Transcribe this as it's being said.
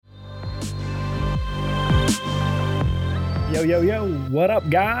Yo, yo, yo, what up,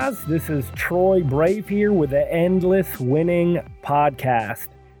 guys? This is Troy Brave here with the Endless Winning Podcast,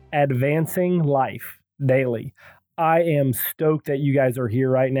 Advancing Life Daily. I am stoked that you guys are here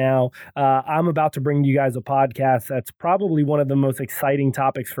right now. I'm about to bring you guys a podcast that's probably one of the most exciting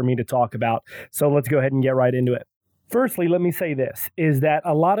topics for me to talk about. So let's go ahead and get right into it. Firstly, let me say this, is that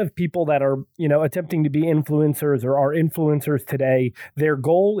a lot of people that are, attempting to be influencers or are influencers today, their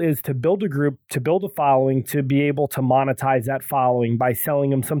goal is to build a group, to build a following, to be able to monetize that following by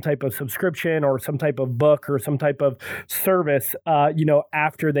selling them some type of subscription or some type of book or some type of service,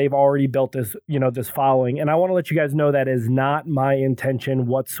 after they've already built this, this following. And I want to let you guys know that is not my intention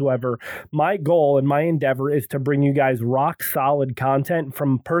whatsoever. My goal and my endeavor is to bring you guys rock solid content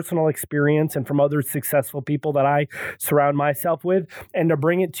from personal experience and from other successful people that I surround myself with, and to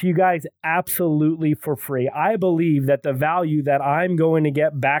bring it to you guys absolutely for free. I believe that the value that I'm going to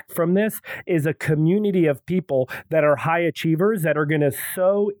get back from this is a community of people that are high achievers that are going to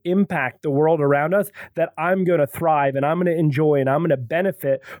so impact the world around us that I'm going to thrive and I'm going to enjoy and I'm going to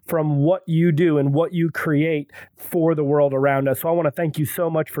benefit from what you do and what you create for the world around us. So I want to thank you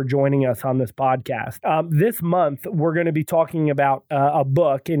so much for joining us on this podcast. This month, we're going to be talking about a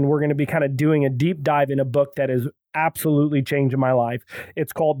book, and we're going to be kind of doing a deep dive in a book that is absolutely changing my life.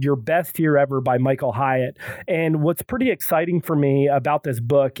 It's called Your Best Year Ever by Michael Hyatt. And what's pretty exciting for me about this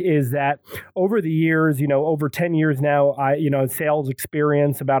book is that over the years, over 10 years now, sales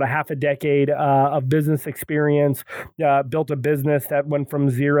experience, about a half a decade of business experience, built a business that went from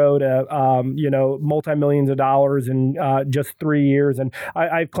zero to, multi-millions of dollars in just 3 years. And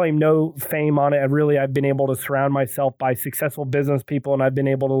I claim no fame on it. I've been able to surround myself by successful business people, and I've been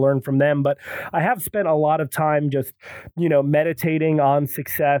able to learn from them. But I have spent a lot of time just meditating on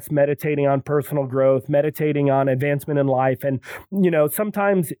success, meditating on personal growth, meditating on advancement in life. And,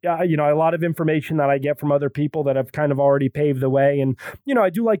 sometimes, a lot of information that I get from other people that have kind of already paved the way. And, I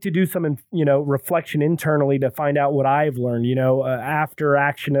do like to do some, reflection internally to find out what I've learned, after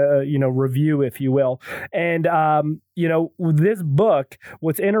action, review, if you will. And, this book,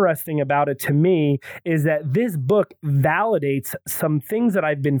 what's interesting about it to me is that this book validates some things that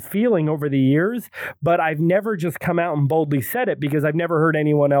I've been feeling over the years, but I've never just come out and boldly said it because I've never heard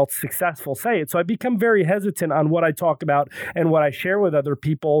anyone else successful say it. So I become very hesitant on what I talk about and what I share with other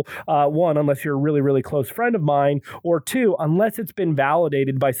people. One, unless you're a really, really close friend of mine, or two, unless it's been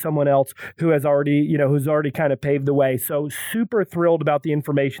validated by someone else who has already, who's already kind of paved the way. So super thrilled about the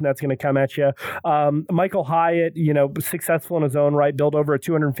information that's going to come at you. Michael Hyatt, successful in his own right, built over a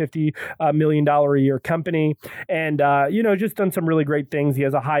 $250 million a year company, and just done some really great things. He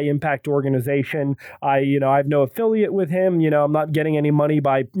has a high impact organization. I have no affiliate with him. I'm not getting any money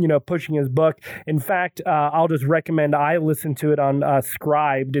by pushing his book. In fact, I'll just recommend I listen to it on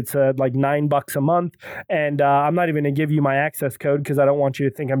Scribd. It's like $9 a month, and I'm not even going to give you my access code because I don't want you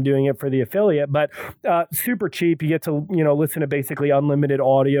to think I'm doing it for the affiliate. But super cheap. You get to listen to basically unlimited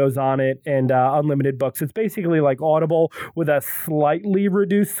audios on it and unlimited books. It's basically like Audible with a slightly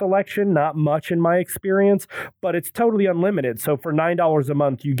reduced selection, not much in my experience, but it's totally unlimited. So for $9 a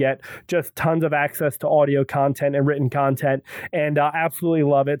month, you get just tons of access to audio content and written content, and absolutely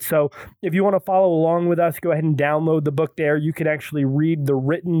love it. So if you want to follow along with us, go ahead and download the book there. You can actually read the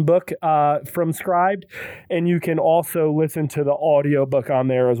written book from Scribd, and you can also listen to the audio book on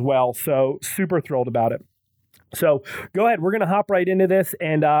there as well. So super thrilled about it. So go ahead. We're going to hop right into this.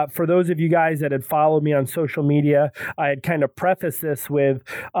 And for those of you guys that had followed me on social media, I had kind of prefaced this with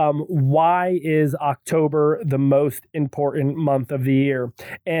why is October the most important month of the year?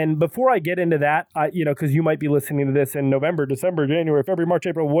 And before I get into that, because you might be listening to this in November, December, January, February, March,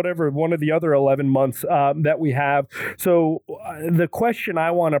 April, whatever, one of the other 11 months that we have. So the question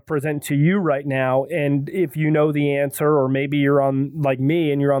I want to present to you right now, and if you know the answer, or maybe you're on like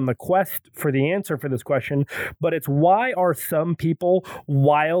me and you're on the quest for the answer for this question, but it's why are some people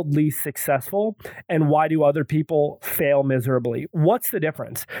wildly successful and why do other people fail miserably? What's the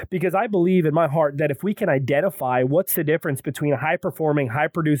difference? Because I believe in my heart that if we can identify what's the difference between high-performing,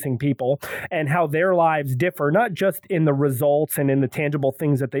 high-producing people and how their lives differ, not just in the results and in the tangible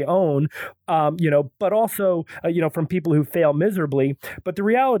things that they own, but also, from people who fail miserably. But the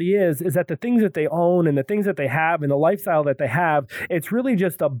reality is that the things that they own and the things that they have and the lifestyle that they have, it's really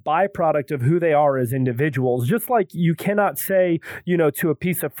just a byproduct of who they are as individuals. Just like you cannot say, to a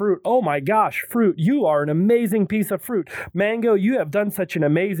piece of fruit, oh my gosh, fruit, you are an amazing piece of fruit. Mango, you have done such an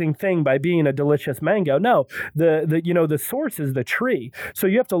amazing thing by being a delicious mango. No, the source is the tree. So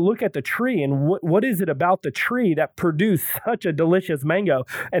you have to look at the tree and what is it about the tree that produced such a delicious mango?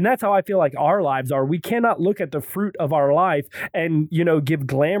 And that's how I feel like our lives are. We cannot look at the fruit of our life and, give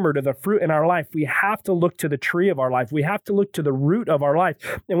glamour to the fruit in our life. We have to look to the tree of our life. We have to look to the root of our life.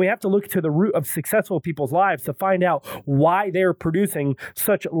 And we have to look to the root of successful people's lives to find out why they're producing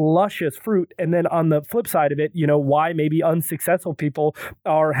such luscious fruit. And then on the flip side of it, why maybe unsuccessful people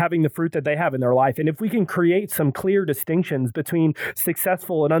are having the fruit that they have in their life. And if we can create some clear distinctions between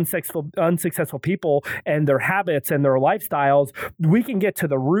successful and unsuccessful people and their habits and their lifestyles, we can get to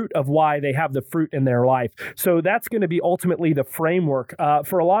the root of why they have the fruit in their life. So that's going to be ultimately the framework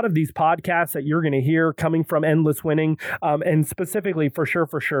for a lot of these podcasts that you're going to hear coming from Endless Winning, and specifically for sure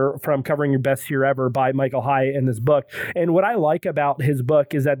from Covering Your Best Year Ever by Michael Hyatt in this book. And what I like about his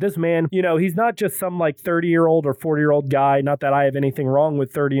book is that this man, he's not just some like 30-year-old or 40-year-old guy. Not that I have anything wrong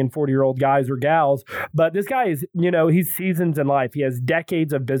with 30 and 40-year-old guys or gals, but this guy is, he's seasoned in life. He has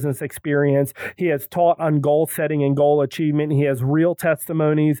decades of business experience. He has taught on goal setting and goal achievement. He has real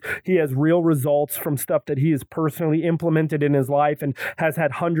testimonies. He has real results from stuff that he has personally implemented in his life and has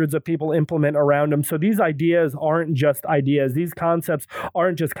had hundreds of people implement around him. So these ideas aren't just ideas. These concepts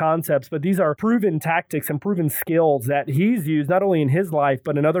aren't just concepts, but these are proven tactics and proven skills that he's used not only in his life,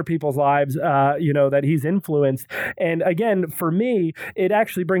 but in other people's lives, that he's influenced. And again, for me, it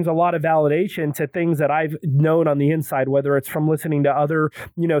actually brings a lot of validation to things that I've known on the inside, whether it's from listening to other,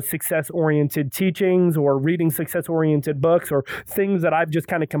 success-oriented teachings or reading success-oriented books or things that I've just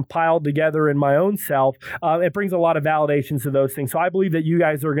kind of compiled together in my own self. It brings a lot of validations to those things. So I believe that you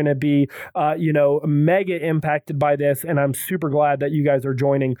guys are going to be, mega impacted by this, and I'm super glad that you guys are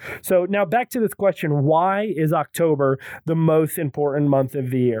joining. So now back to this question, why is October the most important month of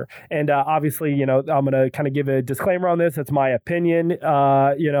the year? And obviously, I'm going to kind of give a disclaimer on this. It's my opinion,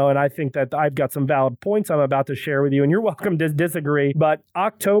 and I think that I've got some valid points I'm about to share with you, and you're welcome to disagree. But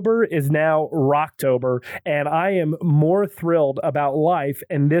October is now Rocktober, and I am more thrilled about life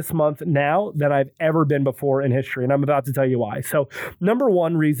in this month now than I've ever been before in history, and I'm about to tell you why. So number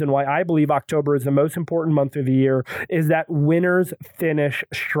one reason why I believe October is the most important month of the year is that winners finish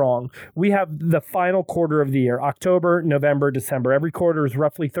strong. We have the final quarter of the year, October, November, December. Every quarter is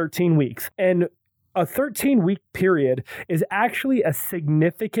roughly 13 weeks. And a 13-week period is actually a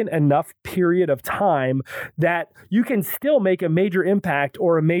significant enough period of time that you can still make a major impact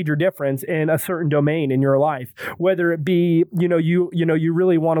or a major difference in a certain domain in your life. Whether it be, you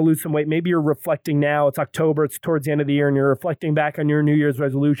really want to lose some weight. Maybe you're reflecting now, it's October, it's towards the end of the year, and you're reflecting back on your New Year's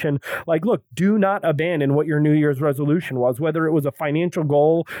resolution. Like, look, do not abandon what your New Year's resolution was, whether it was a financial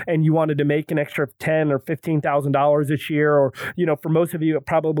goal and you wanted to make an extra $10,000 or $15,000 this year, or, for most of you, it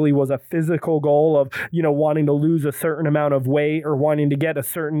probably was a physical goal of, wanting to lose a certain amount of weight or wanting to get a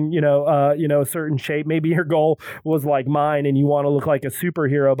certain, certain shape. Maybe your goal was like mine and you want to look like a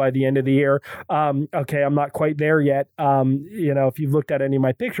superhero by the end of the year. Okay, I'm not quite there yet, if you've looked at any of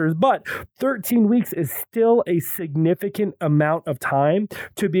my pictures, but 13 weeks is still a significant amount of time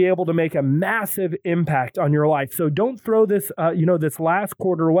to be able to make a massive impact on your life. So don't throw this, this last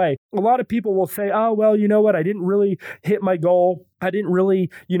quarter away. A lot of people will say, oh, well, you know what? I didn't really hit my goal. I didn't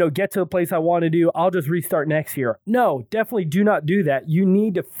really, get to the place I want to do. I'll just restart next year. No, definitely do not do that. You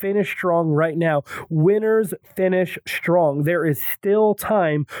need to finish strong right now. Winners finish strong. There is still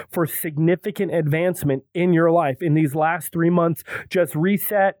time for significant advancement in your life. In these last 3 months, just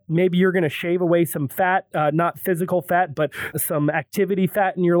reset. Maybe you're going to shave away some fat, not physical fat, but some activity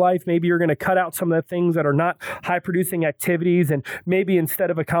fat in your life. Maybe you're going to cut out some of the things that are not high producing activities. And maybe instead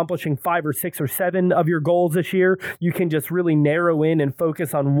of accomplishing 5 or 6 or 7 of your goals this year, you can just really narrow in and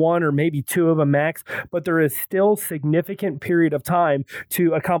focus on 1 or maybe 2 of them max, but there is still significant period of time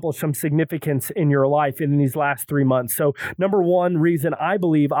to accomplish some significance in your life in these last 3 months. So number one reason I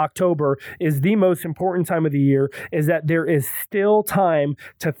believe October is the most important time of the year is that there is still time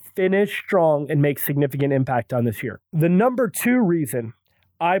to finish strong and make significant impact on this year. The number 2 reason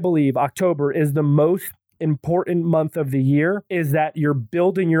I believe October is the most important month of the year is that you're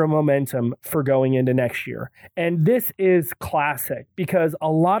building your momentum for going into next year. And this is classic because a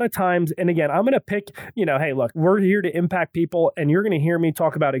lot of times, and again, I'm going to pick, hey, look, we're here to impact people and you're going to hear me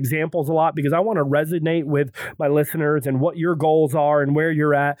talk about examples a lot because I want to resonate with my listeners and what your goals are and where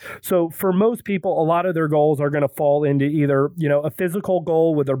you're at. So for most people, a lot of their goals are going to fall into either, a physical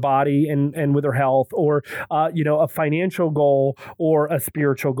goal with their body and with their health or, a financial goal or a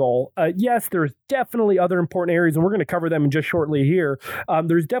spiritual goal. Yes, there's definitely other other important areas, and we're going to cover them just shortly here.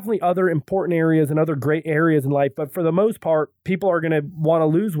 There's definitely other important areas and other great areas in life, but for the most part, people are going to want to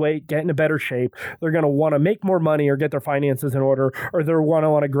lose weight, get into better shape. They're going to want to make more money or get their finances in order, or they're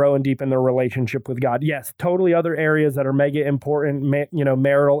want to grow and deepen their relationship with God. Yes, totally other areas that are mega important,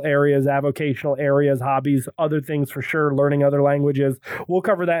 marital areas, avocational areas, hobbies, other things for sure, learning other languages. We'll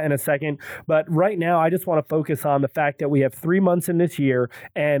cover that in a second. But right now, I just want to focus on the fact that we have 3 months in this year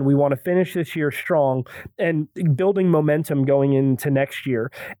and we want to finish this year strong and building momentum going into next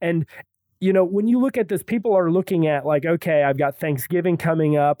year. And when you look at this, people are looking at like, okay, I've got Thanksgiving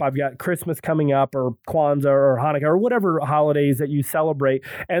coming up, I've got Christmas coming up, or Kwanzaa or Hanukkah or whatever holidays that you celebrate.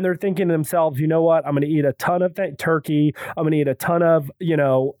 And they're thinking to themselves, you know what, I'm going to eat a ton of turkey. I'm going to eat a ton of,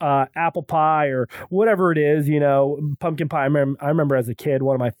 apple pie or whatever it is, pumpkin pie. I remember as a kid,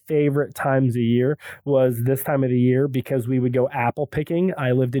 one of my favorite times of year was this time of the year because we would go apple picking.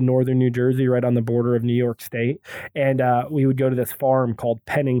 I lived in northern New Jersey, right on the border of New York State. And we would go to this farm called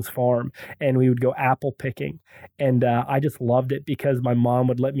Penning's Farm. And we would go apple picking. And I just loved it because my mom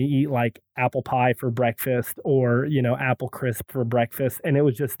would let me eat like apple pie for breakfast or, apple crisp for breakfast. And it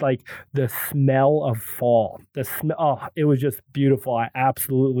was just like the smell of fall. It was just beautiful. I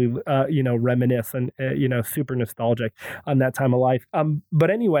absolutely, reminisce and, super nostalgic on that time of life.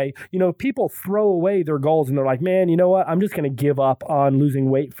 But anyway, people throw away their goals and they're like, man, you know what? I'm just going to give up on losing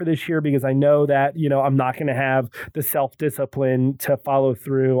weight for this year because I know that, I'm not going to have the self-discipline to follow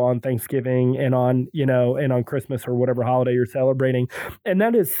through on Thanksgiving and on, and on Christmas or whatever holiday you're celebrating. And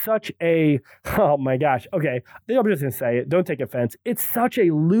that is such oh my gosh. Okay. I'm just going to say it. Don't take offense. It's such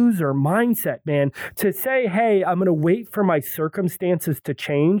a loser mindset, man, to say, hey, I'm going to wait for my circumstances to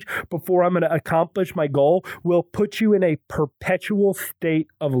change before I'm going to accomplish my goal will put you in a perpetual state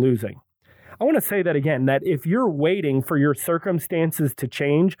of losing. I want to say that again, that if you're waiting for your circumstances to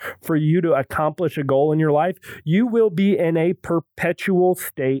change for you to accomplish a goal in your life, you will be in a perpetual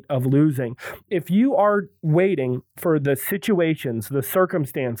state of losing. If you are waiting for the situations, the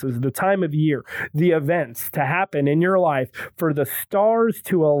circumstances, the time of year, the events to happen in your life, for the stars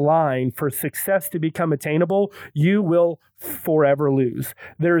to align, for success to become attainable, you will forever lose.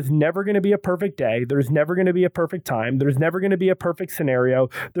 There's never going to be a perfect day. There's never going to be a perfect time. There's never going to be a perfect scenario.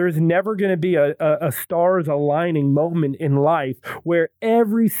 There's never going to be a stars aligning moment in life where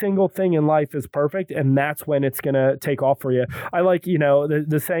every single thing in life is perfect, and that's when it's going to take off for you. I like,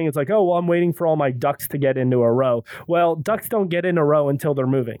 the saying is like, oh, well, I'm waiting for all my ducks to get into a row. Well, ducks don't get in a row until they're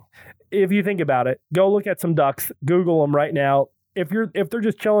moving. If you think about it, go look at some ducks, Google them right now. If they're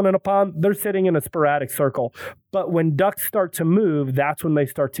just chilling in a pond, they're sitting in a sporadic circle. But when ducks start to move, that's when they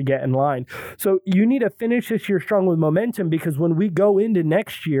start to get in line. So you need to finish this year strong with momentum because when we go into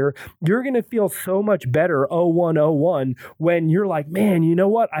next year, you're going to feel so much better 0101 when you're like, man, you know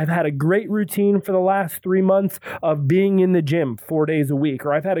what? I've had a great routine for the last 3 months of being in the gym 4 days a week,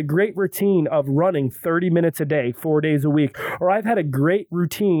 or I've had a great routine of running 30 minutes a day, 4 days a week, or I've had a great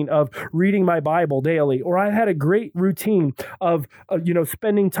routine of reading my Bible daily, or I've had a great routine of,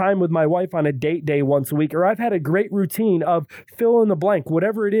 spending time with my wife on a date day once a week, or I've had a great routine of fill in the blank,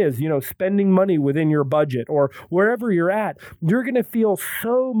 whatever it is, spending money within your budget or wherever you're at, you're going to feel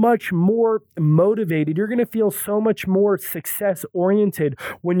so much more motivated. You're going to feel so much more success oriented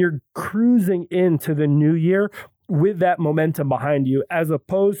when you're cruising into the new year with that momentum behind you, as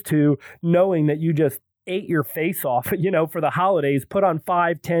opposed to knowing that you just ate your face off, for the holidays, put on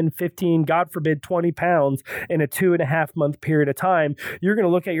 5, 10, 15, God forbid, 20 pounds in a 2.5 month period of time. You're going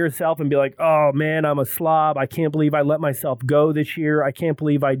to look at yourself and be like, oh man, I'm a slob. I can't believe I let myself go this year. I can't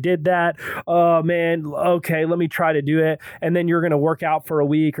believe I did that. Oh man. Okay. Let me try to do it. And then you're going to work out for a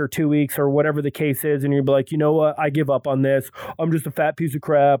week or 2 weeks or whatever the case is. And you'll be like, you know what? I give up on this. I'm just a fat piece of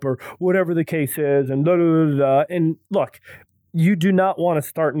crap or whatever the case is. And And look, you do not want to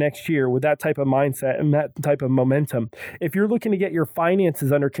start next year with that type of mindset and that type of momentum. If you're looking to get your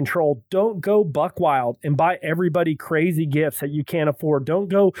finances under control, don't go buck wild and buy everybody crazy gifts that you can't afford. Don't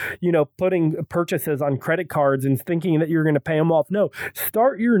go, putting purchases on credit cards and thinking that you're going to pay them off. No,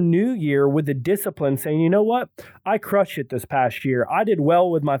 start your new year with the discipline saying, you know what? I crushed it this past year. I did well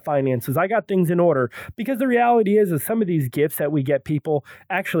with my finances. I got things in order. Because the reality is some of these gifts that we get people,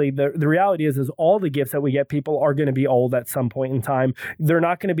 actually, the reality is all the gifts that we get people are going to be old at some point point in time. They're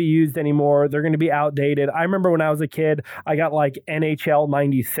not going to be used anymore. They're going to be outdated. I remember when I was a kid, I got like NHL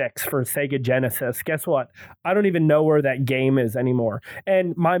 96 for Sega Genesis. Guess what? I don't even know where that game is anymore.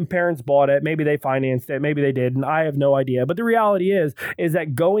 And my parents bought it. Maybe they financed it. Maybe they did. And I have no idea. But the reality is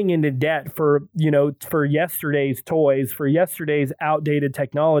that going into debt for yesterday's toys, for yesterday's outdated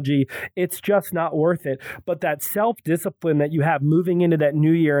technology, it's just not worth it. But that self-discipline that you have moving into that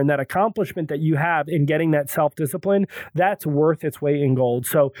new year and that accomplishment that you have in getting that self-discipline, that's worth its weight in gold.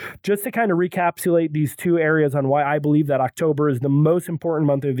 So just to kind of recapitulate these two areas on why I believe that October is the most important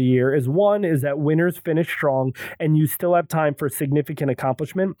month of the year is one is that winners finish strong and you still have time for significant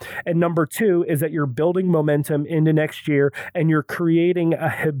accomplishment. And number two is that you're building momentum into next year and you're creating a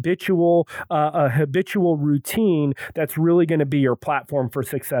habitual routine that's really going to be your platform for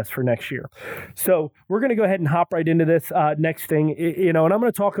success for next year. So we're going to go ahead and hop right into this next thing, and I'm going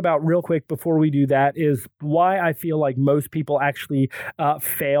to talk about real quick before we do that is why I feel like most people actually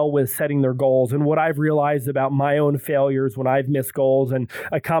fail with setting their goals and what I've realized about my own failures when I've missed goals and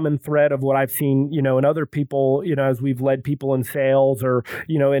a common thread of what I've seen, in other people, as we've led people in sales or,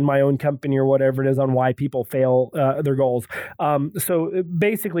 in my own company or whatever it is on why people fail their goals. So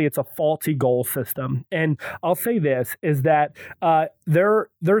basically it's a faulty goal system. And I'll say this is that there's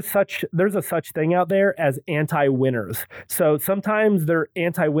a such thing out there as anti-winners. So sometimes their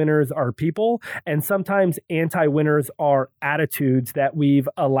anti-winners are people, and sometimes anti-winners are attitudes that we've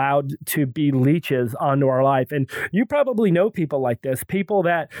allowed to be leeches onto our life. And you probably know people like this, people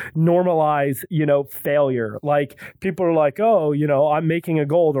that normalize, failure. Like people are like, oh, I'm making a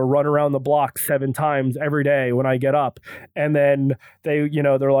goal to run around the block 7 times every day when I get up. And then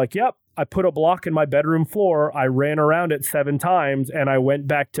they're like, yep, I put a block in my bedroom floor. I ran around it 7 times and I went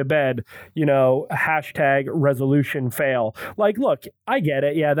back to bed, hashtag resolution fail. Like, look, I get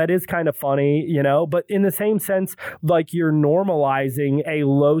it. Yeah, that is kind of funny, but in the same sense, like you're normalizing a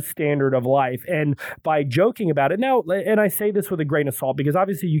low standard of life. And by joking about it now, and I say this with a grain of salt, because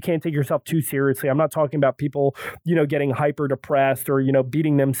obviously you can't take yourself too seriously. I'm not talking about people, getting hyper depressed or,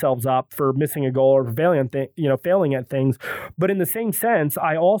 beating themselves up for missing a goal or failing at things. But in the same sense,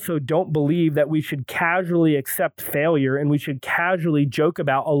 I also don't believe that we should casually accept failure and we should casually joke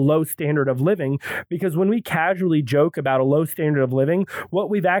about a low standard of living, because when we casually joke about a low standard of living, what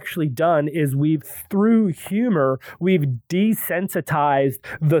we've actually done is through humor, we've desensitized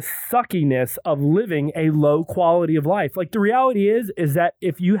the suckiness of living a low quality of life. Like the reality is that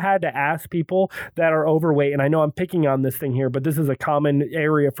if you had to ask people that are overweight, and I know I'm picking on this thing here, but this is a common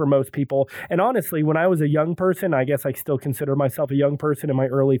area for most people. And honestly, when I was a young person, I guess I still consider myself a young person in my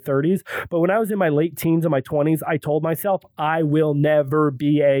early 30s. But when I was in my late teens and my 20s, I told myself, I will never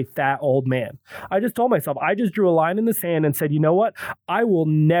be a fat old man. I just told myself, I just drew a line in the sand and said, you know what? I will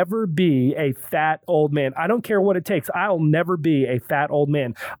never be a fat old man. I don't care what it takes. I'll never be a fat old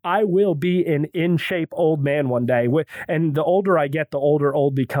man. I will be an in-shape old man one day. And the older I get, the older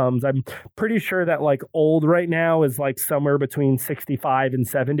old becomes. I'm pretty sure that like old right now is like somewhere between 65 and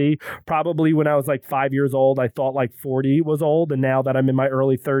 70. Probably when I was like 5 years old, I thought like 40 was old. And now that I'm in my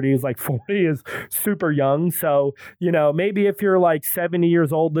early 30s, like 40 is super young. So, maybe if you're like 70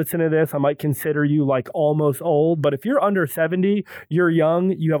 years old, listen to this, I might consider you like almost old. But if you're under 70, you're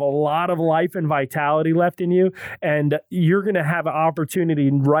young, you have a lot of life and vitality left in you. And you're going to have an opportunity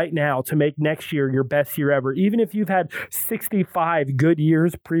right now to make next year your best year ever. Even if you've had 65 good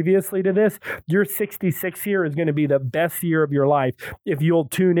years previously to this, your 66th year is going to be the best year of your life if you'll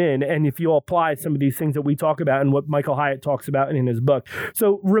tune in and if you'll apply some of these things that we talk about and what Michael Hyatt talks about in his book.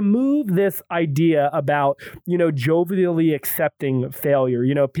 So remove this idea about, jovially accepting failure.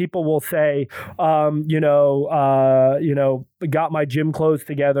 People will say, got my gym clothes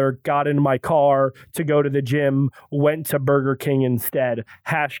together, got in my car to go to the gym, went to Burger King instead.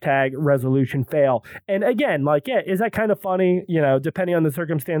 Hashtag resolution fail. And again, like, yeah, is that kind of funny? Depending on the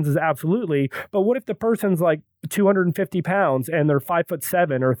circumstances, absolutely. But what if the person's like 250 pounds and they're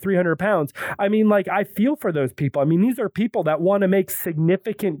 5'7" or 300 pounds? I mean, like, I feel for those people. I mean, these are people that want to make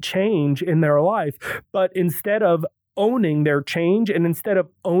significant change in their life, but instead of owning their change and instead of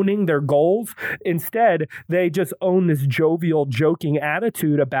owning their goals, instead they just own this jovial, joking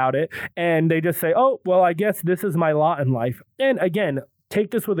attitude about it. And they just say, oh, well, I guess this is my lot in life. And again,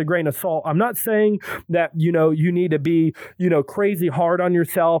 take this with a grain of salt. I'm not saying that, you need to be, crazy hard on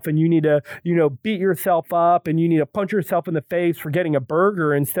yourself and you need to, beat yourself up and you need to punch yourself in the face for getting a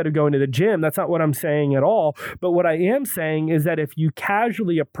burger instead of going to the gym. That's not what I'm saying at all. But what I am saying is that if you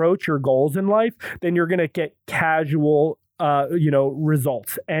casually approach your goals in life, then you're going to get casual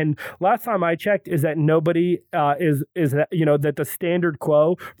results. And last time I checked is that nobody is that, that the standard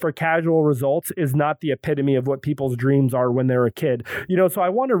quo for casual results is not the epitome of what people's dreams are when they're a kid. So I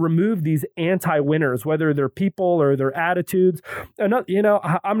want to remove these anti-winners, whether they're people or their attitudes. And,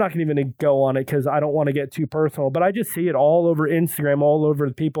 I'm not going to even go on it because I don't want to get too personal, but I just see it all over Instagram, all over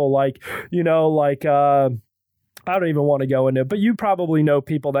the people I don't even want to go into it, but you probably know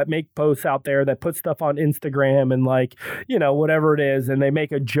people that make posts out there that put stuff on Instagram and whatever it is, and they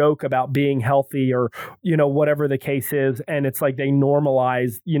make a joke about being healthy or, whatever the case is. And it's like they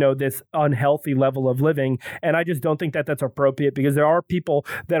normalize, this unhealthy level of living. And I just don't think that that's appropriate, because there are people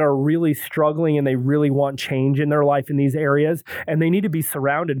that are really struggling and they really want change in their life in these areas. And they need to be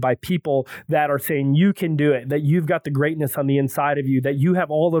surrounded by people that are saying you can do it, that you've got the greatness on the inside of you, that you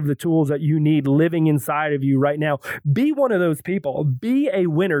have all of the tools that you need living inside of you right now. Be one of those people. Be a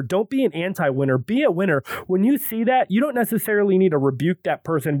winner. Don't be an anti-winner. Be a winner. When you see that, you don't necessarily need to rebuke that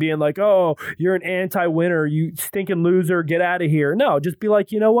person being like, oh, you're an anti-winner, you stinking loser, get out of here. No, just be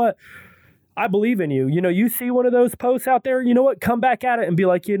like, you know what? I believe in you. You see one of those posts out there, you know what? Come back at it and be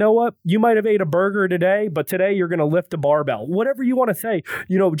like, you know what? You might have ate a burger today, but today you're going to lift a barbell. Whatever you want to say,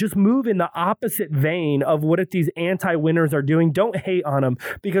 just move in the opposite vein of what these anti-winners are doing. Don't hate on them,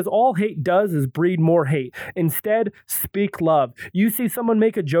 because all hate does is breed more hate. Instead, speak love. You see someone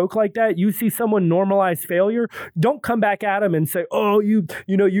make a joke like that, you see someone normalize failure, don't come back at them and say, oh, you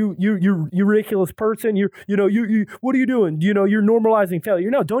ridiculous person. You what are you doing? You're normalizing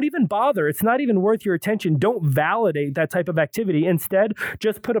failure. No, don't even bother. It's not even worth your attention. Don't validate that type of activity. Instead,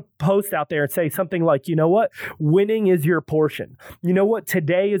 just put a post out there and say something like, you know what? Winning is your portion. You know what?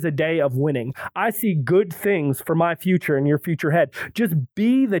 Today is a day of winning. I see good things for my future and your future ahead. Just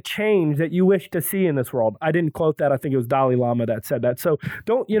be the change that you wish to see in this world. I didn't quote that. I think it was Dalai Lama that said that. So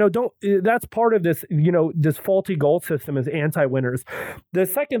that's part of this, this faulty goal system is anti-winners. The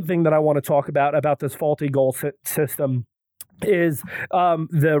second thing that I want to talk about this faulty goal system is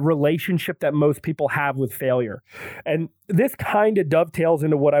the relationship that most people have with failure. And this kind of dovetails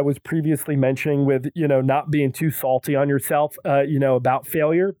into what I was previously mentioning with, not being too salty on yourself, about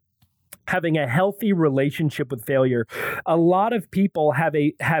failure. Having a healthy relationship with failure. A lot of people have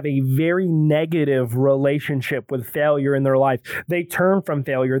a very negative relationship with failure in their life. They turn from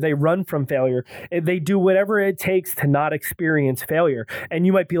failure. They run from failure. They do whatever it takes to not experience failure. And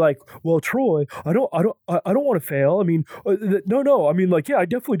you might be like, well, Troy, I don't want to fail. I mean, no. I mean, I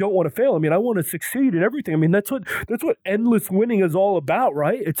definitely don't want to fail. I mean, I want to succeed in everything. I mean, that's what endless winning is all about,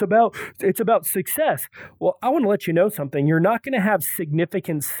 right? It's about success. Well, I want to let you know something. You're not going to have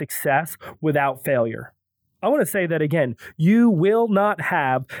significant success without failure. I want to say that again. You will not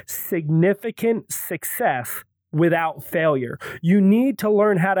have significant success without failure. You need to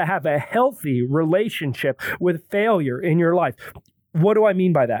learn how to have a healthy relationship with failure in your life. What do I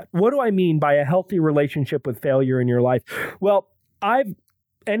mean by that? What do I mean by a healthy relationship with failure in your life? Well,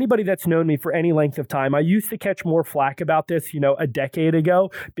 anybody that's known me for any length of time, I used to catch more flack about this, a decade ago,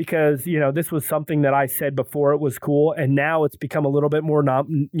 because, this was something that I said before it was cool. And now it's become a little bit more,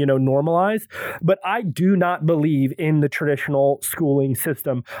 normalized. But I do not believe in the traditional schooling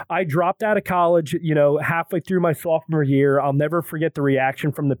system. I dropped out of college, halfway through my sophomore year. I'll never forget the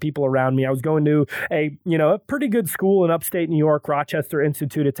reaction from the people around me. I was going to a pretty good school in upstate New York, Rochester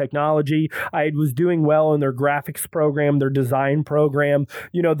Institute of Technology. I was doing well in their graphics program, their design program.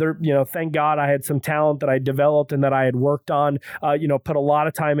 Thank God I had some talent that I developed and that I had worked on, put a lot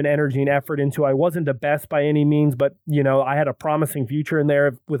of time and energy and effort into. I wasn't the best by any means, but, I had a promising future in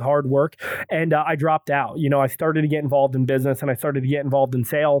there with hard work. And I dropped out. I started to get involved in business and I started to get involved in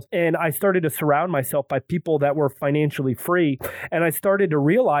sales. And I started to surround myself by people that were financially free. And I started to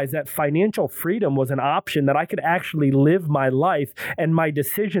realize that financial freedom was an option, that I could actually live my life and my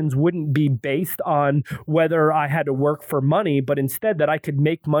decisions wouldn't be based on whether I had to work for money, but instead that I could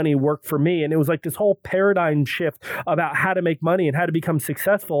make money work for me. And it was like this whole paradigm shift about how to make money and how to become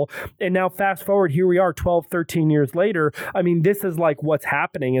successful. And now fast forward, here we are 12, 13 years later. I mean, this is like what's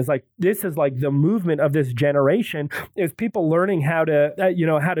happening this is like the movement of this generation is people learning how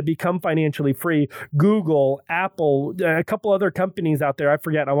to become financially free. Google, Apple, a couple other companies out there. I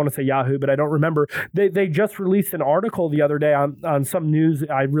forget, I want to say Yahoo, but I don't remember. They just released an article the other day on some news.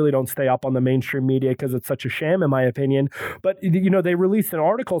 I really don't stay up on the mainstream media because it's such a sham in my opinion. But, they released released an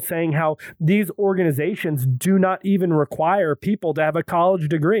article saying how these organizations do not even require people to have a college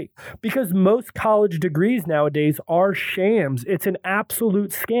degree, because most college degrees nowadays are shams. It's an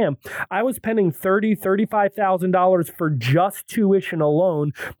absolute scam. I was spending $35,000 for just tuition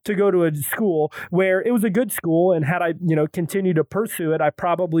alone to go to a school where it was a good school, and had I, continued to pursue it, I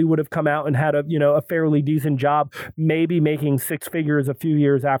probably would have come out and had a fairly decent job, maybe making six figures a few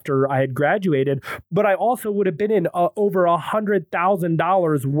years after I had graduated. But I also would have been in over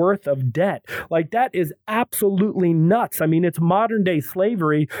 $100,000 worth of debt. Like, that is absolutely nuts. I mean, it's modern day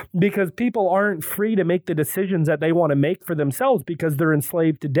slavery, because people aren't free to make the decisions that they want to make for themselves because they're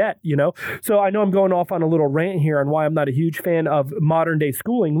enslaved to debt, So I know I'm going off on a little rant here on why I'm not a huge fan of modern day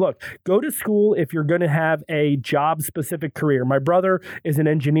schooling. Look, go to school if you're going to have a job specific career. My brother is an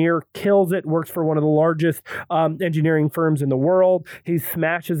engineer, kills it, works for one of the largest engineering firms in the world. He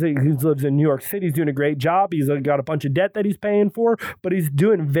smashes it. He lives in New York City. He's doing a great job. He's got a bunch of debt that he's paying for, but he's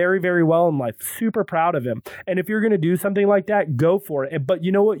doing very, very well in life. Super proud of him. And if you're going to do something like that, go for it. But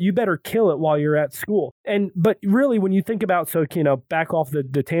you know what? You better kill it while you're at school. But really, when you think about, back off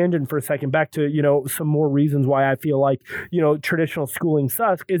the tangent for a second, back to, some more reasons why I feel like, traditional schooling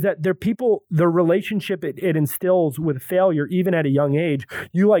sucks, is that the relationship it instills with failure, even at a young age,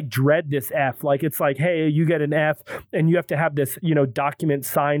 you like dread this F. Like, it's like, hey, you get an F and you have to have this, document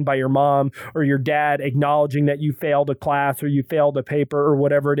signed by your mom or your dad acknowledging that you failed a class or you failed a paper or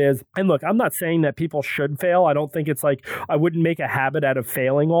whatever it is. And look, I'm not saying that people should fail. I don't think it's like, I wouldn't make a habit out of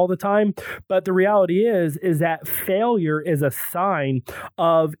failing all the time. But the reality is that failure is a sign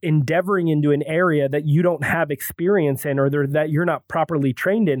of endeavoring into an area that you don't have experience in, or that you're not properly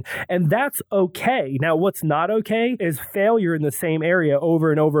trained in. And that's okay. Now, what's not okay is failure in the same area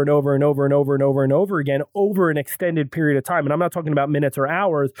over and over and over and over and over and over and over again over an extended period of time. And I'm not talking about minutes or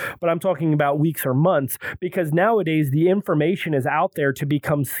hours, but I'm talking about weeks or months, because nowadays the information is out there to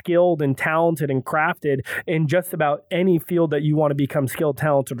become skilled and talented and crafted in just about any field that you want to become skilled,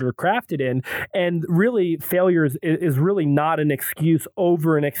 talented, or crafted in. And really, failure is really not an excuse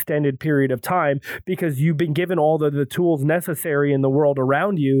over an extended period of time, because you've been given all the tools necessary in the world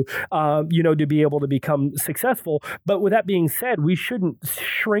around you, to be able to become successful. But with that being said, we shouldn't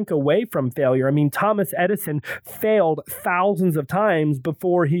shrink away from failure. I mean, Thomas Edison failed thousands of times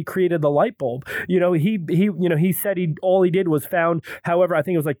before he created the light bulb. He said all he did was found, however, I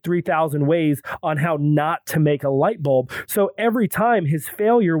think it was like 3,000 ways on how not to make a light bulb. So every time, his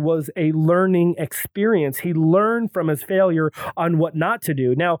failure was a learning experience. He learned from his failure on what not to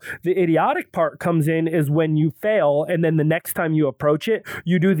do. Now, the idiotic part comes in is when you fail, and then the next time you approach it,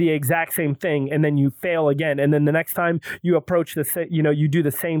 you do the exact same thing, and then you fail again. And then the next time you approach you do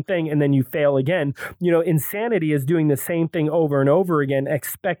the same thing, and then you fail again. Insanity is doing the same thing over and over again,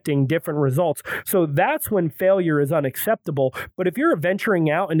 expecting different results. So that's when failure is unacceptable. But if you're venturing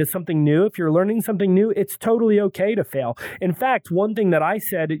out into something new, if you're learning something new, it's totally okay to fail. In fact, one thing that I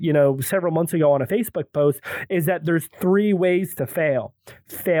said, several months ago on a Facebook post is that there's 3 ways to fail.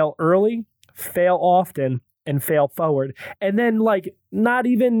 Fail early, fail often, and fail forward. And then, like, not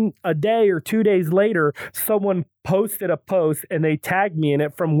even a day or 2 days later, someone posted a post and they tagged me in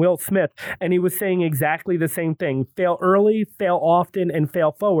it from Will Smith. And he was saying exactly the same thing. Fail early, fail often, and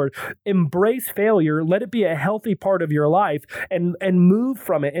fail forward. Embrace failure. Let it be a healthy part of your life, and move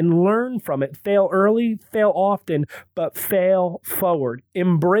from it and learn from it. Fail early, fail often, but fail forward.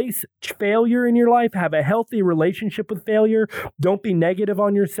 Embrace failure in your life. Have a healthy relationship with failure. Don't be negative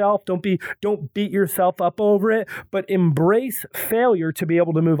on yourself. Don't beat yourself up over it, but embrace failure to be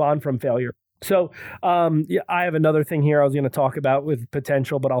able to move on from failure. So I have another thing here I was going to talk about with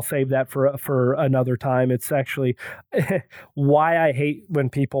potential, but I'll save that for another time. It's actually why I hate when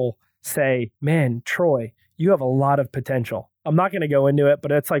people say, man, Troy, you have a lot of potential. I'm not going to go into it,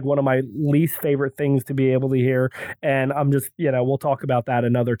 but it's like one of my least favorite things to be able to hear. And I'm just, we'll talk about that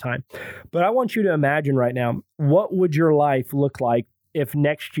another time. But I want you to imagine right now, what would your life look like if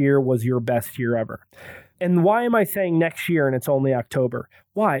next year was your best year ever? And why am I saying next year and it's only October?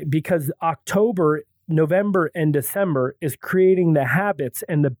 Why? Because October, November, and December is creating the habits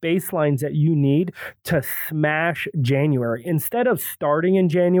and the baselines that you need to smash January. Instead of starting in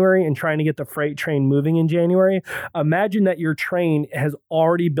January and trying to get the freight train moving in January, imagine that your train has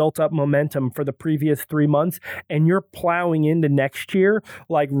already built up momentum for the previous 3 months and you're plowing into next year,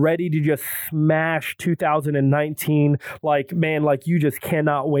 like ready to just smash 2019. Like, man, like you just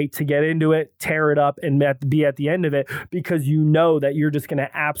cannot wait to get into it, tear it up, and be at the end of it, because you know that you're just going to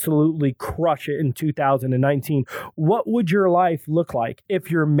absolutely crush it in 2020. 2019. What would your life look like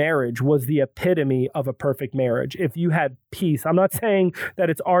if your marriage was the epitome of a perfect marriage? If you had peace? I'm not saying that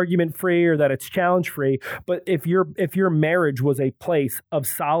it's argument-free or that it's challenge-free, but if your marriage was a place of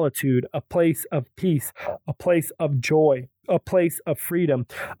solitude, a place of peace, a place of joy, a place of freedom,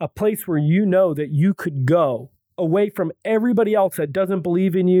 a place where you know that you could go away from everybody else that doesn't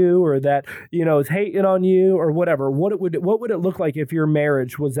believe in you or that, is hating on you or whatever. What would it look like if your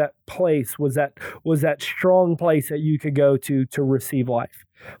marriage was that place, was that strong place that you could go to receive life?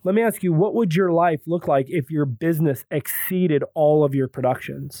 Let me ask you, what would your life look like if your business exceeded all of your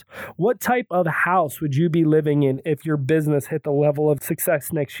productions? What type of house would you be living in if your business hit the level of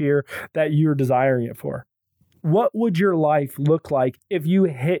success next year that you're desiring it for? What would your life look like if you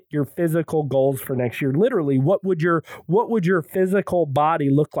hit your physical goals for next year? Literally, what would your physical body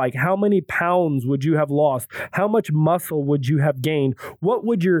look like? How many pounds would you have lost? How much muscle would you have gained? What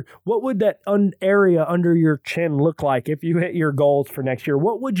would that area under your chin look like if you hit your goals for next year?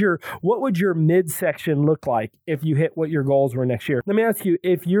 What would your midsection look like if you hit what your goals were next year? Let me ask you,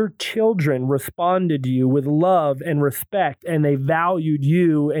 if your children responded to you with love and respect and they valued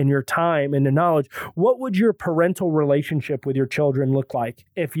you and your time and the knowledge, what would your parental relationship with your children look like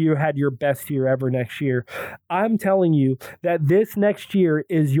if you had your best year ever next year? I'm telling you that this next year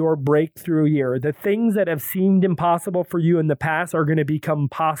is your breakthrough year. The things that have seemed impossible for you in the past are going to become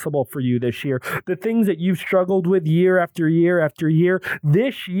possible for you this year. The things that you've struggled with year after year after year,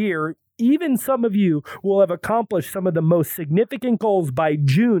 this year, even some of you will have accomplished some of the most significant goals by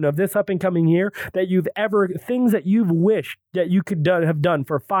June of this up and coming year things that you've wished that you could have done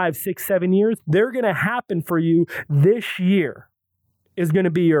for 5, 6, 7 years. They're going to happen for you this year. Is going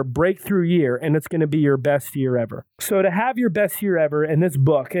to be your breakthrough year, and it's going to be your best year ever. So to have your best year ever in this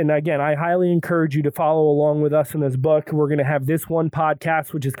book, and again, I highly encourage you to follow along with us in this book. We're going to have this one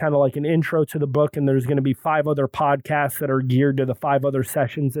podcast, which is kind of like an intro to the book, and there's going to be 5 other podcasts that are geared to the 5 other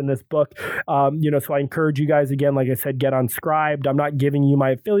sessions in this book. So I encourage you guys, again, like I said, get on Scribd. I'm not giving you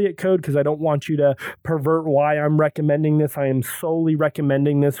my affiliate code because I don't want you to pervert why I'm recommending this. I am solely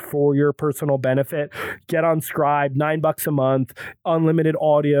recommending this for your personal benefit. Get on Scribd, $9 a month, unlimited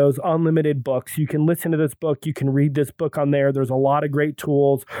audios, unlimited books. You can listen to this book. You can read this book on there. There's a lot of great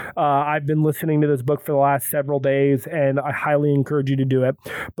tools. I've been listening to this book for the last several days, and I highly encourage you to do it.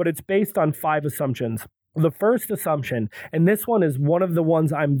 But it's based on 5 assumptions. The first assumption, and this one is one of the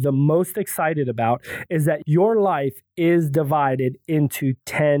ones I'm the most excited about, is that your life is divided into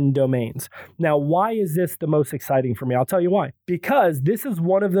 10 domains. Now, why is this the most exciting for me? I'll tell you why. Because this is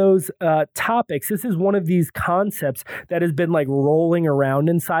one of those topics, this is one of these concepts that has been like rolling around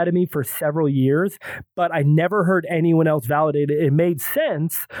inside of me for several years, but I never heard anyone else validate it. It made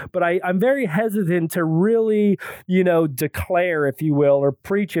sense, but I'm very hesitant to really, declare, if you will, or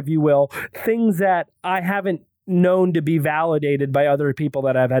preach, if you will, things that I haven't known to be validated by other people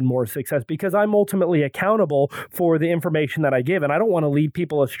that have had more success, because I'm ultimately accountable for the information that I give, and I don't want to lead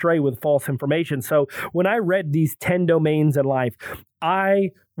people astray with false information. So when I read these 10 domains in life,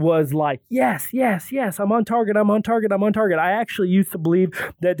 I was like, yes, I'm on target. I actually used to believe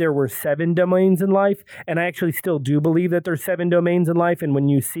that there were 7 domains in life, and I actually still do believe that there's 7 domains in life. And when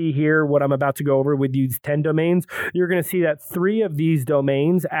you see here what I'm about to go over with these 10 domains, you're going to see that 3 of these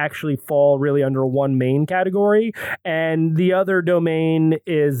domains actually fall really under one main category, and the other domain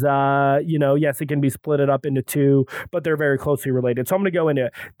is, yes, it can be split up into 2, but they're very closely related. So I'm going to go into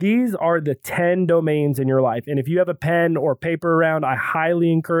it. These are the 10 domains in your life, and if you have a pen or paper around, I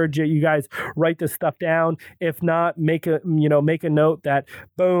highly encourage you guys write this stuff down. If not, make a note that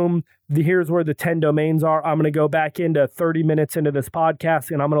boom, here's where the 10 domains are. I'm going to go back into 30 minutes into this podcast,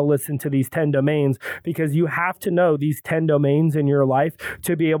 and I'm going to listen to these 10 domains, because you have to know these 10 domains in your life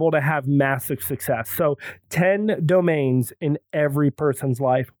to be able to have massive success. So 10 domains in every person's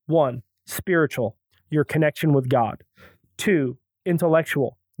life. 1, spiritual, your connection with God. 2,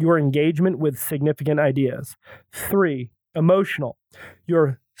 intellectual, your engagement with significant ideas. 3, emotional,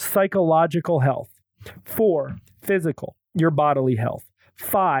 your psychological health. 4, physical, your bodily health.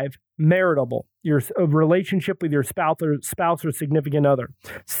 5, marital, your relationship with your spouse or significant other.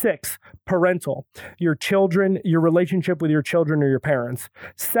 6, parental, your children, your relationship with your children or your parents.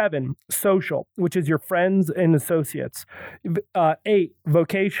 7, social, which is your friends and associates. 8,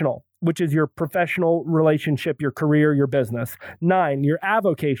 vocational, which is your professional relationship, your career, your business. 9, your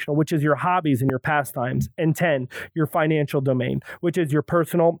avocational, which is your hobbies and your pastimes. And 10, your financial domain, which is your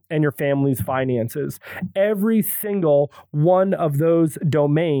personal and your family's finances. Every single one of those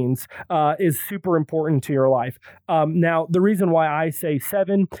domains is super important to your life. Now, the reason why I say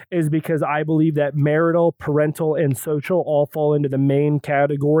 7 is because I believe that marital, parental, and social all fall into the main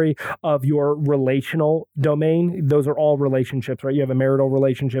category of your relational domain. Those are all relationships, right? You have a marital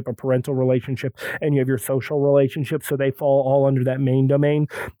relationship, a parental relationship, and you have your social relationship. So they fall all under that main domain.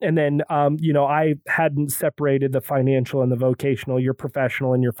 And then, I hadn't separated the financial and the vocational, your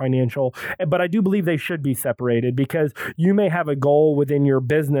professional and your financial, but I do believe they should be separated because you may have a goal within your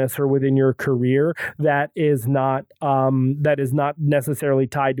business or within your career that is not necessarily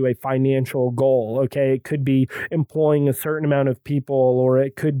tied to a financial goal. Okay. It could be employing a certain amount of people, or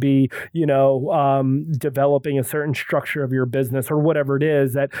it could be, developing a certain structure of your business or whatever it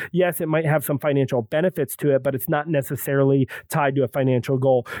is that, yes, it might have some financial benefits to it, but it's not necessarily tied to a financial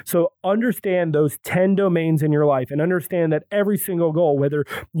goal. So understand those 10 domains in your life and understand that every single goal, whether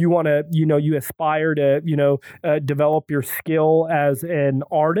you want to, you aspire to, develop your skill as an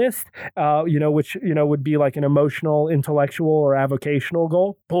artist, which, would be like an emotional, intellectual, or avocational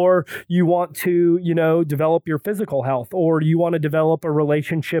goal, or you want to, develop your physical health, or you want to develop a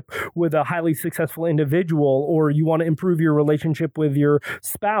relationship with a highly successful individual, or you want to improve your relationship with your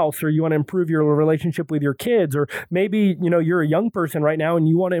spouse, or you want to improve your relationship with your kids, or maybe, you're a young person right now and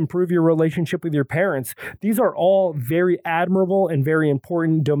you want to improve your relationship with your parents. These are all very admirable and very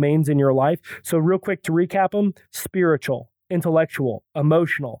important domains in your life. So real quick to recap them: spiritual, intellectual,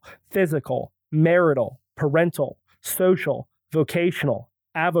 emotional, physical, marital, parental, social, vocational,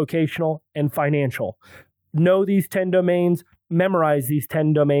 avocational, and financial. Know these 10 domains, memorize these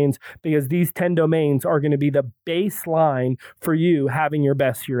 10 domains, because these 10 domains are going to be the baseline for you having your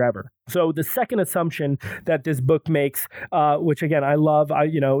best year ever. So the second assumption that this book makes, which again, I love,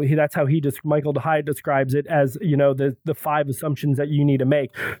 that's how Michael Hyatt describes it as, the 5 assumptions that you need to make.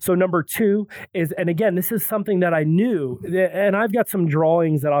 So number 2 is, and again, this is something that I knew, and I've got some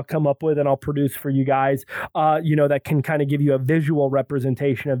drawings that I'll come up with and I'll produce for you guys, that can kind of give you a visual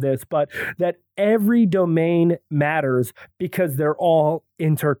representation of this, but that every domain matters because they're all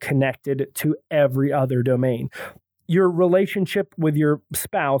interconnected to every other domain. Your relationship with your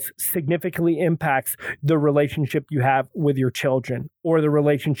spouse significantly impacts the relationship you have with your children or the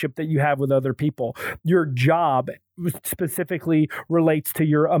relationship that you have with other people. Your job specifically relates to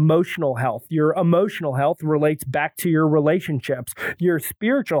your emotional health. Your emotional health relates back to your relationships. Your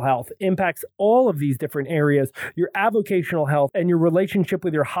spiritual health impacts all of these different areas. Your avocational health and your relationship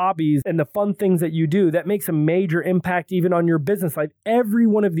with your hobbies and the fun things that you do, that makes a major impact even on your business life. Every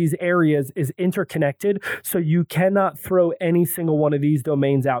one of these areas is interconnected, so you cannot throw any single one of these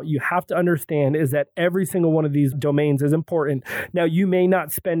domains out. You have to understand is that every single one of these domains is important. Now, you may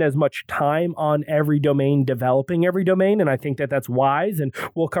not spend as much time on every domain developing every domain, and I think that that's wise, and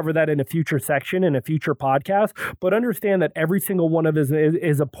we'll cover that in a future section, in a future podcast, but understand that every single one of this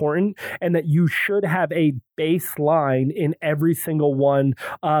is important, and that you should have a baseline in every single one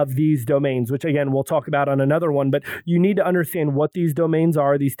of these domains, which again, we'll talk about on another one, but you need to understand what these domains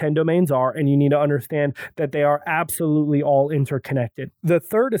are, these 10 domains are, and you need to understand that they are absolutely all interconnected. The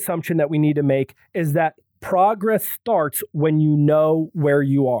third assumption that we need to make is that progress starts when you know where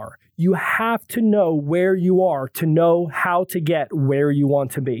you are. You have to know where you are to know how to get where you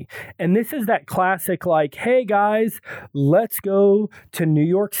want to be. And this is that classic, like, hey guys, let's go to New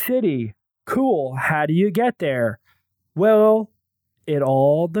York City. Cool. How do you get there? Well, it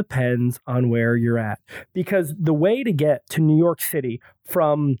all depends on where you're at. Because the way to get to New York City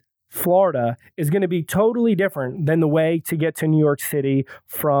from Florida is going to be totally different than the way to get to New York City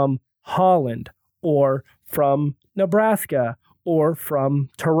from Holland or from Nebraska or from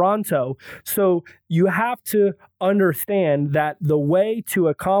Toronto. So you have to understand that the way to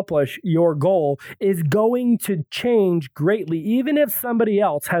accomplish your goal is going to change greatly. Even if somebody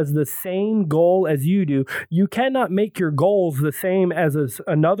else has the same goal as you do, you cannot make your goals the same as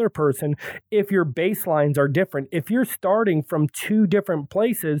another person if your baselines are different. If you're starting from 2 different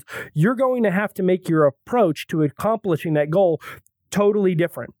places, you're going to have to make your approach to accomplishing that goal totally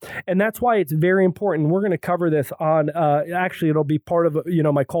different. And that's why it's very important. We're going to cover this on, actually, it'll be part of,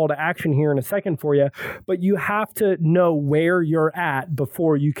 my call to action here in a second for you, but you have to know where you're at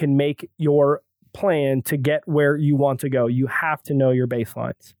before you can make your plan to get where you want to go. You have to know your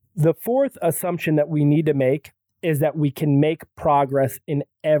baselines. The fourth assumption that we need to make is that we can make progress in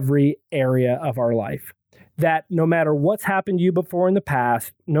every area of our life. that no matter what's happened to you before in the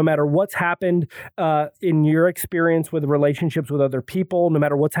past, no matter what's happened in your experience with relationships with other people, no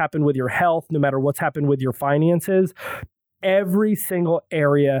matter what's happened with your health, no matter what's happened with your finances, every single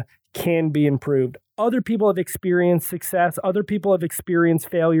area can be improved. Other people have experienced success. Other people have experienced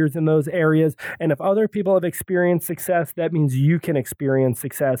failures in those areas. And if other people have experienced success, that means you can experience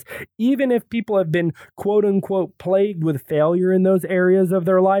success. Even if people have been quote unquote plagued with failure in those areas of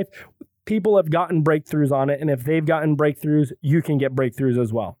their life, people have gotten breakthroughs on it. And if they've gotten breakthroughs, you can get breakthroughs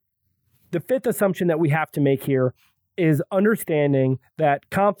as well. The fifth assumption that we have to make here is understanding that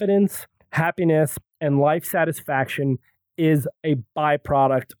confidence, happiness, and life satisfaction is a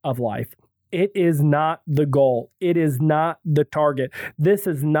byproduct of life. It is not the goal. It is not the target. This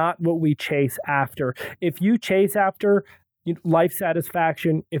is not what we chase after. If you chase after life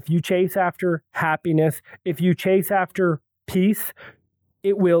satisfaction, if you chase after happiness, if you chase after peace,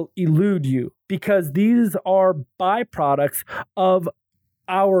 it will elude you, because these are byproducts of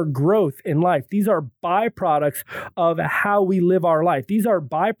our growth in life. These are byproducts of how we live our life. These are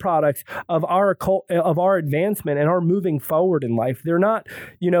byproducts of our advancement and our moving forward in life. They're not,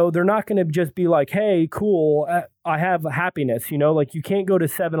 they're not going to just be like, hey, cool, I have happiness, like you can't go to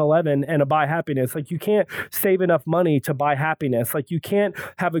 7-Eleven and buy happiness. Like you can't save enough money to buy happiness. Like you can't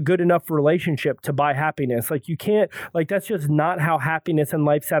have a good enough relationship to buy happiness. Like you can't, that's just not how happiness and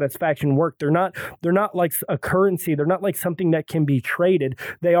life satisfaction work. They're not like a currency. They're not like something that can be traded.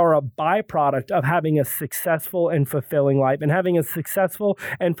 They are a byproduct of having a successful and fulfilling life. And having a successful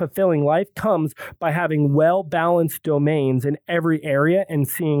and fulfilling life comes by having well-balanced domains in every area and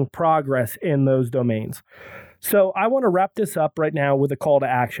seeing progress in those domains. So I want to wrap this up right now with a call to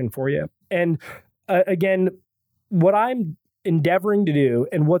action for you. And again, what I'm endeavoring to do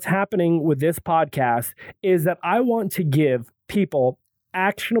and what's happening with this podcast is that I want to give people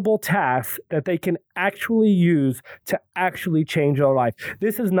actionable tasks that they can actually use to actually change their life.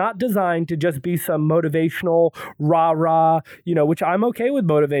 This is not designed to just be some motivational rah-rah, which I'm okay with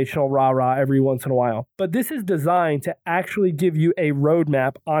motivational rah-rah every once in a while. But this is designed to actually give you a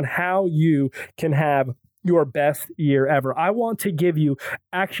roadmap on how you can have your best year ever. I want to give you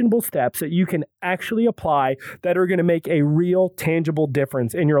actionable steps that you can actually apply that are going to make a real tangible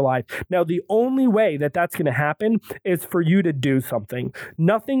difference in your life. Now, the only way that that's going to happen is for you to do something.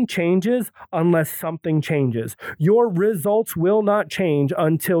 Nothing changes unless something changes. Your results will not change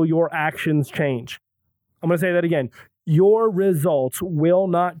until your actions change. I'm going to say that again. Your results will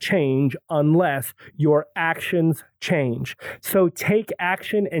not change unless your actions change. So take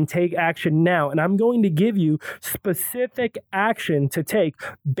action and take action now. And I'm going to give you specific action to take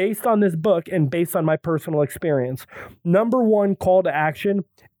based on this book and based on my personal experience. Number one call to action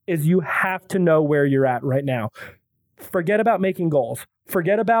is you have to know where you're at right now. Forget about making goals.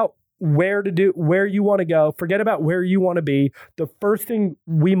 Forget about where you want to go. Forget about where you want to be. The first thing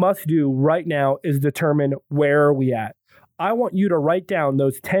we must do right now is determine where are we at. I want you to write down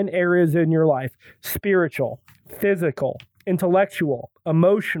those 10 areas in your life: spiritual, physical, intellectual,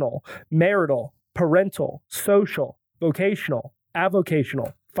 emotional, marital, parental, social, vocational,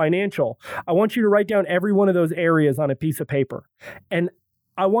 avocational, financial. I want you to write down every one of those areas on a piece of paper. And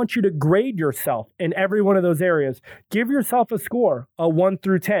I want you to grade yourself in every one of those areas. Give yourself a score, a 1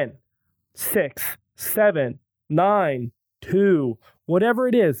 through 10. 6, 7, 9, 2, whatever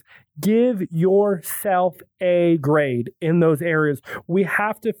it is. Give yourself a grade in those areas. We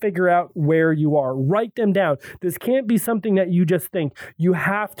have to figure out where you are. Write them down. This can't be something that you just think. You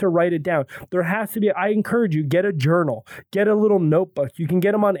have to write it down. There has to be, I encourage you, get a journal, get a little notebook. You can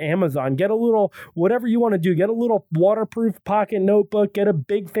get them on Amazon, get a little, whatever you want to do, get a little waterproof pocket notebook, get a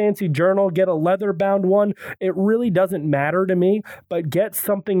big fancy journal, get a leather bound one. It really doesn't matter to me, but get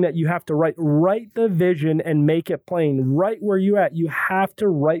something that you have to write. Write the vision and make it plain. Right where you're at. You have to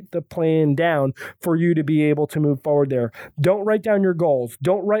write the plan down for you to be able to move forward there. Don't write down your goals.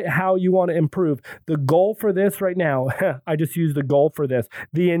 Don't write how you want to improve. The goal for this right now, I just used the goal for this.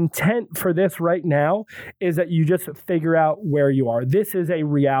 The intent for this right now is that you just figure out where you are. This is a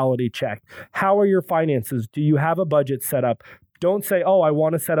reality check. How are your finances? Do you have a budget set up? Don't say, oh, I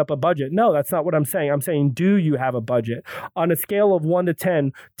want to set up a budget. No, that's not what I'm saying. I'm saying, do you have a budget? On a scale of 1 to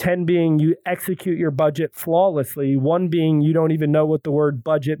 10, 10 being you execute your budget flawlessly, 1 being you don't even know what the word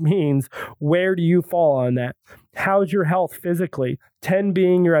budget means, where do you fall on that? How's your health physically? 10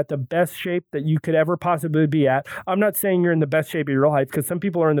 being you're at the best shape that you could ever possibly be at. I'm not saying you're in the best shape of your life, because some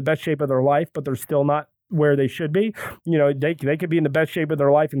people are in the best shape of their life, but they're still not where they should be. They could be in the best shape of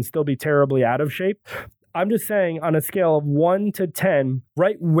their life and still be terribly out of shape. I'm just saying on a scale of 1 to 10,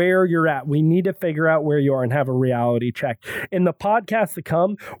 right where you're at, we need to figure out where you are and have a reality check. In the podcast to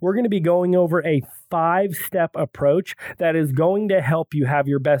come, we're going to be going over a 5-step approach that is going to help you have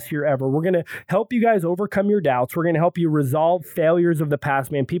your best year ever. We're going to help you guys overcome your doubts. We're going to help you resolve failures of the past.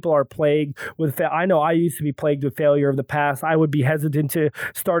 Man, people are plagued with, I know I used to be plagued with failure of the past. I would be hesitant to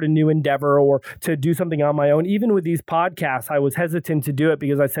start a new endeavor or to do something on my own. Even with these podcasts, I was hesitant to do it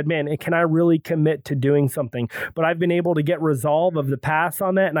because I said, man, can I really commit to doing something? But I've been able to get resolve of the past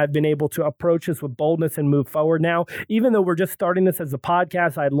on that, and I've been able to approach this with boldness and move forward now. Even though we're just starting this as a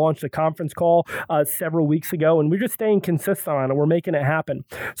podcast, I had launched a conference call several weeks ago, and we're just staying consistent on it. We're making it happen.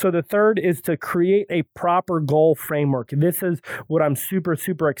 So the third is to create a proper goal framework. This is what I'm super,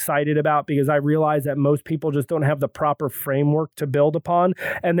 super excited about because I realize that most people just don't have the proper framework to build upon.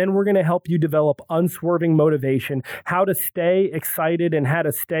 And then we're going to help you develop unswerving motivation, how to stay excited and how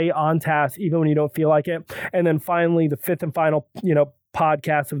to stay on task even when you don't feel like it. And then finally, the fifth and final,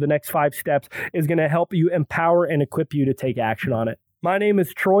 podcast of the next 5 steps is going to help you empower and equip you to take action on it. My name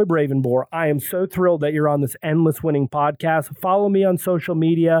is Troy Bravenbore. I am so thrilled that you're on this Endless Winning podcast. Follow me on social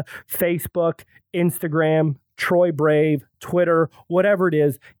media, Facebook, Instagram, Troy Brave, Twitter, whatever it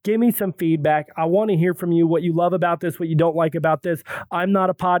is. Give me some feedback. I want to hear from you what you love about this, what you don't like about this. I'm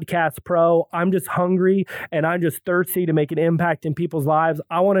not a podcast pro. I'm just hungry and I'm just thirsty to make an impact in people's lives.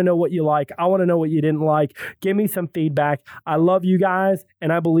 I want to know what you like. I want to know what you didn't like. Give me some feedback. I love you guys,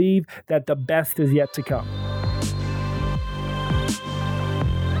 and I believe that the best is yet to come.